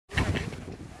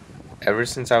Ever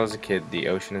since I was a kid, the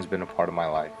ocean has been a part of my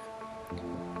life.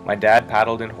 My dad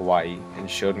paddled in Hawaii and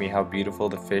showed me how beautiful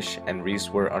the fish and reefs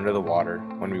were under the water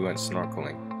when we went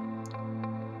snorkeling.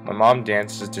 My mom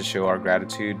dances to show our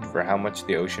gratitude for how much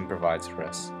the ocean provides for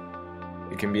us.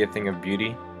 It can be a thing of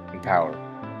beauty and power.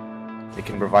 It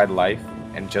can provide life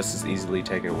and just as easily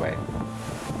take it away.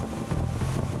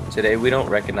 Today we don't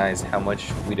recognize how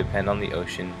much we depend on the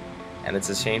ocean, and it's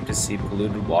a shame to see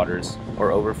polluted waters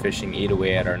or overfishing eat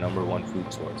away at our number one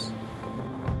food source.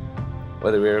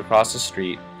 Whether we are across the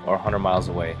street or 100 miles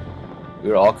away, we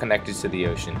are all connected to the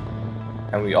ocean,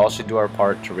 and we all should do our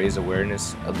part to raise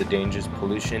awareness of the dangers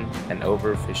pollution and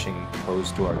overfishing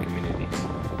pose to our communities.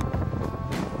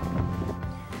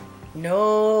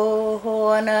 No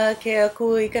hoana ke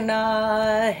akui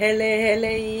kana hele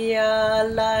hele ia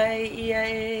lai ia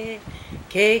e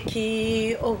ke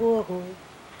ki ohu ohu